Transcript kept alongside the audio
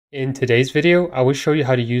In today's video, I will show you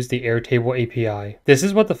how to use the Airtable API. This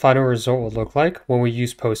is what the final result will look like when we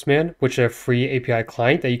use Postman, which is a free API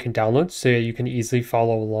client that you can download so that you can easily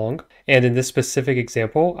follow along. And in this specific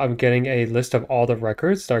example, I'm getting a list of all the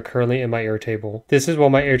records that are currently in my Airtable. This is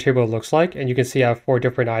what my Airtable looks like, and you can see I have 4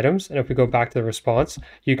 different items. And if we go back to the response,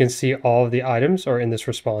 you can see all of the items are in this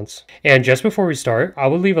response. And just before we start, I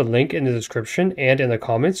will leave a link in the description and in the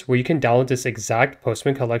comments where you can download this exact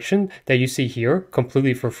Postman collection that you see here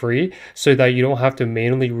completely for free so that you don't have to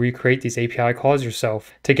manually recreate these API calls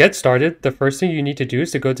yourself. To get started, the first thing you need to do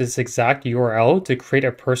is to go to this exact URL to create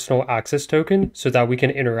a personal access token so that we can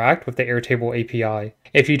interact with the Airtable API.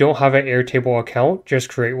 If you don't have an Airtable account, just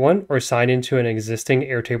create one or sign into an existing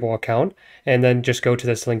Airtable account and then just go to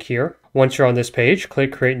this link here. Once you're on this page,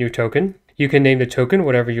 click Create New Token. You can name the token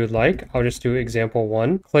whatever you would like. I'll just do example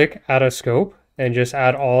 1. Click Add a Scope and just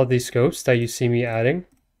add all of these scopes that you see me adding.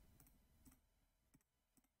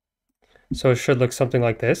 So it should look something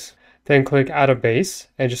like this. Then click Add a Base,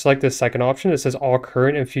 and just like the second option, it says all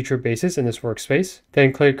current and future bases in this workspace.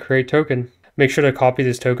 Then click Create Token. Make sure to copy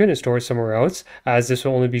this token and store it somewhere else, as this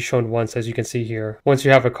will only be shown once, as you can see here. Once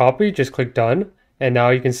you have a copy, just click Done. And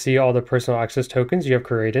now you can see all the personal access tokens you have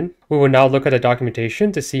created. We will now look at the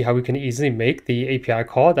documentation to see how we can easily make the API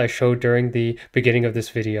call that I showed during the beginning of this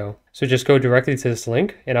video. So just go directly to this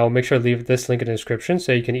link, and I will make sure to leave this link in the description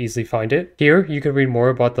so you can easily find it. Here, you can read more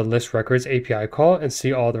about the list records API call and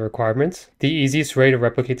see all the requirements. The easiest way to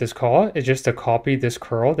replicate this call is just to copy this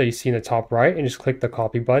curl that you see in the top right and just click the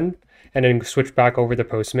copy button, and then switch back over to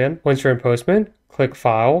Postman. Once you're in Postman, click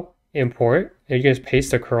File, Import, and you can just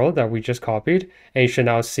paste the curl that we just copied, and you should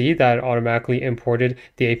now see that it automatically imported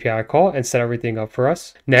the API call and set everything up for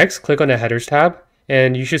us. Next, click on the headers tab,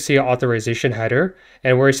 and you should see an authorization header,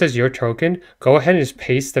 and where it says your token, go ahead and just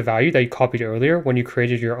paste the value that you copied earlier when you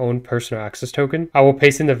created your own personal access token. I will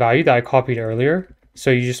paste in the value that I copied earlier. So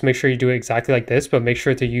you just make sure you do it exactly like this, but make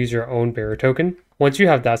sure to use your own bearer token. Once you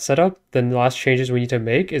have that set up, then the last changes we need to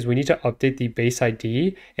make is we need to update the base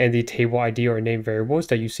ID and the table ID or name variables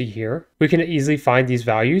that you see here. We can easily find these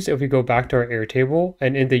values if we go back to our Airtable,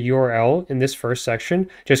 and in the URL in this first section,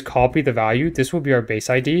 just copy the value. This will be our base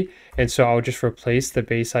ID. And so I'll just replace the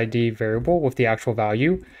base ID variable with the actual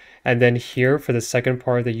value. And then here for the second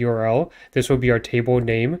part of the URL, this will be our table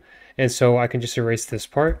name. And so I can just erase this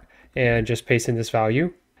part and just paste in this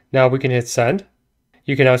value. Now we can hit send.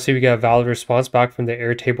 You can now see we get a valid response back from the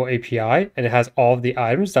Airtable API, and it has all of the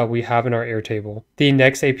items that we have in our Airtable. The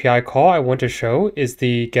next API call I want to show is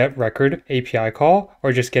the get record API call,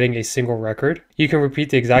 or just getting a single record. You can repeat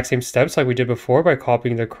the exact same steps like we did before by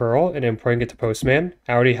copying the curl and importing it to Postman.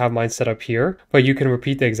 I already have mine set up here, but you can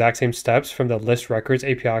repeat the exact same steps from the list records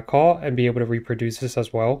API call and be able to reproduce this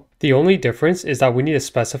as well. The only difference is that we need to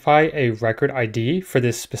specify a record ID for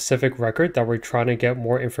this specific record that we're trying to get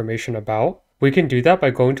more information about. We can do that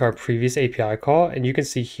by going to our previous API call, and you can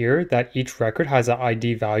see here that each record has an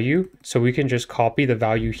ID value. So we can just copy the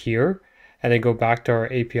value here and then go back to our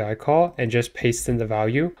API call and just paste in the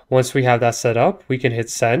value. Once we have that set up, we can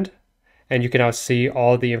hit send, and you can now see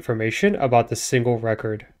all the information about the single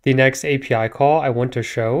record. The next API call I want to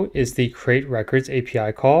show is the create records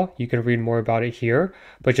API call. You can read more about it here,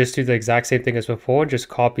 but just do the exact same thing as before and just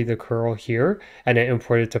copy the curl here and then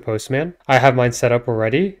import it to Postman. I have mine set up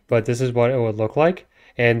already, but this is what it would look like.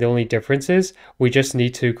 And the only difference is we just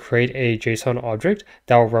need to create a JSON object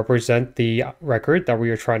that will represent the record that we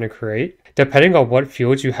are trying to create. Depending on what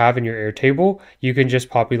fields you have in your Airtable, you can just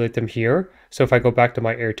populate them here. So if I go back to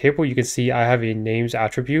my Airtable, you can see I have a names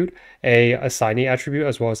attribute, a assignee attribute,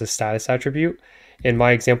 as well as a status attribute. In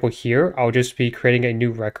my example here, I'll just be creating a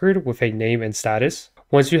new record with a name and status.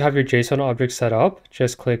 Once you have your JSON object set up,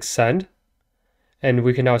 just click send. And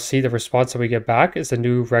we can now see the response that we get back is the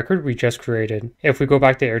new record we just created. If we go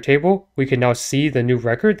back to Airtable, we can now see the new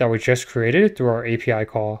record that we just created through our API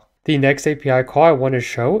call. The next API call I want to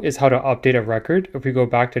show is how to update a record. If we go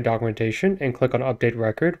back to documentation and click on update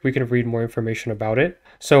record, we can read more information about it.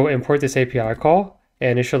 So import this API call,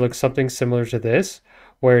 and it should look something similar to this,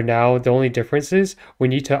 where now the only difference is we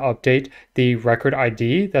need to update the record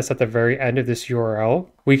ID that's at the very end of this URL.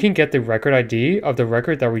 We can get the record ID of the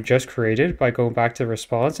record that we just created by going back to the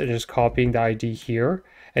response and just copying the ID here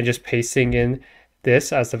and just pasting in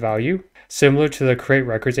this as the value. Similar to the create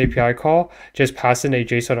records API call, just pass in a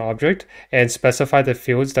JSON object and specify the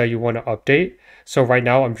fields that you want to update. So right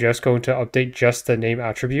now I'm just going to update just the name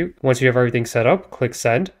attribute. Once you have everything set up, click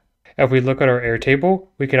send. If we look at our Airtable,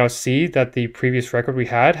 we can now see that the previous record we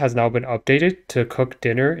had has now been updated to cook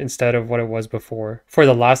dinner instead of what it was before. For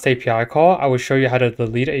the last API call, I will show you how to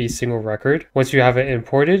delete a single record. Once you have it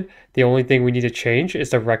imported, the only thing we need to change is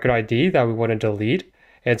the record ID that we want to delete.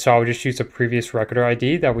 And so I would just use the previous record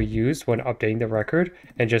ID that we used when updating the record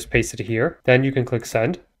and just paste it here. Then you can click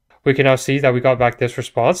send. We can now see that we got back this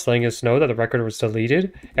response letting us know that the record was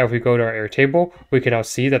deleted. And if we go to our Airtable, we can now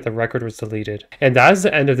see that the record was deleted. And that is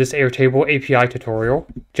the end of this Airtable API tutorial.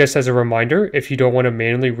 Just as a reminder, if you don't want to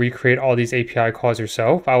manually recreate all these API calls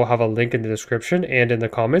yourself, I will have a link in the description and in the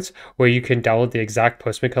comments where you can download the exact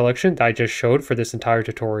Postman collection that I just showed for this entire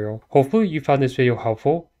tutorial. Hopefully you found this video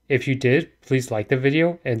helpful. If you did, please like the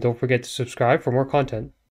video and don't forget to subscribe for more content.